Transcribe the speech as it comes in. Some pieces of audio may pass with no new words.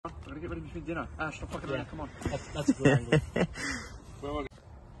gotta get ready for dinner. Ash, stop fucking around, come on. That's a good angle.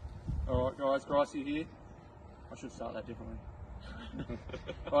 Alright guys, Gricey here. I should start that differently.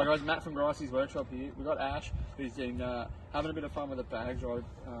 Alright guys, Matt from Gricey's workshop here. We've got Ash, who's been having a bit of fun with the bags ride.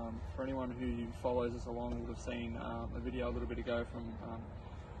 For anyone who follows us along would have seen a video a little bit ago from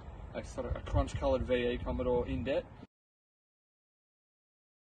a sort of a crunch coloured VE Commodore in debt.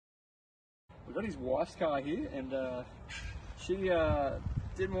 We've got his wife's car here, and she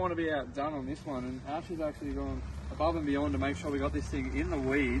didn't want to be outdone on this one, and Ash has actually gone above and beyond to make sure we got this thing in the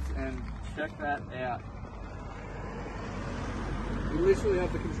weeds, and check that out. We literally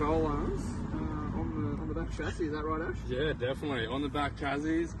have the control arms on the back chassis, is that right, Ash? Yeah, definitely. On the back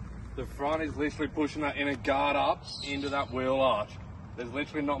chassis, the front is literally pushing that inner guard up into that wheel arch. There's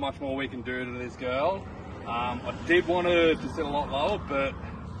literally not much more we can do to this girl. I did want her to sit a lot lower, but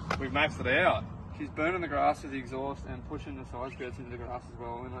we've maxed it out. She's burning the grass with the exhaust and pushing the side skirts into the grass as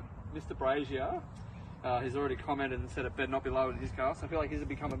well. And Mr. Brazier, he's already commented and said it better not be lowered in his car, so I feel like he'll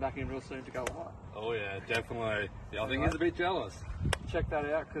be coming back in real soon to go high. Oh yeah, definitely. Yeah, I think he's a bit jealous. Check that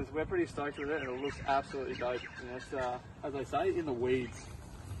out, because we're pretty stoked with it and it looks absolutely dope. You know, it's, as they say, in the weeds.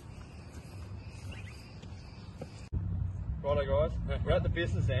 Righto guys, we're at the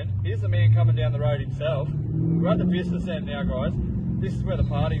business end. Here's the man coming down the road himself. We're at the business end now guys. This is where the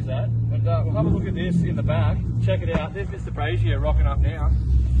party's at. And we'll have a look at this in the back. Check it out. There's Mr. Brazier rocking up now.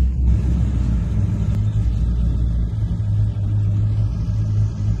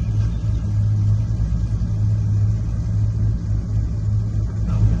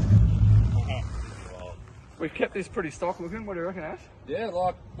 We've kept this pretty stock looking. What do you reckon, Ash? Yeah,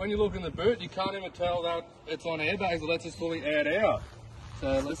 like when you look in the boot, you can't even tell that it's on airbags. It lets us fully air it out.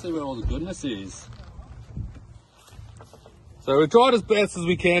 So let's see where all the goodness is. So we've tried as best as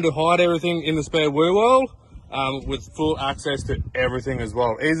we can to hide everything in the spare wheel well, with full access to everything as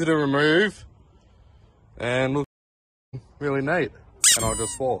well. Easy to remove and look really neat. And I'll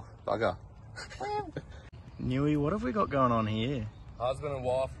just fall. Bugger. Newy, what have we got going on here? Husband and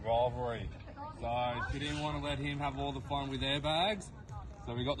wife rivalry. So she didn't want to let him have all the fun with airbags.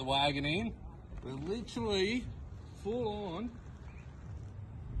 So we got the wagon in. We're literally full on.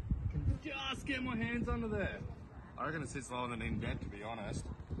 Can just get my hands under there. I reckon it sits lower than in bed, to be honest.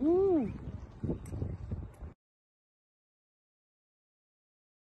 Woo!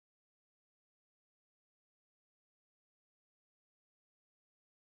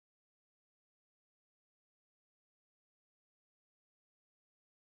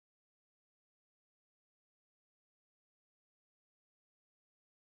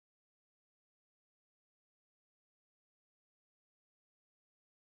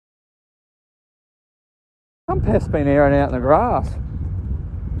 Some pest's been airing out in the grass.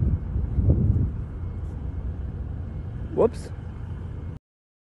 Whoops.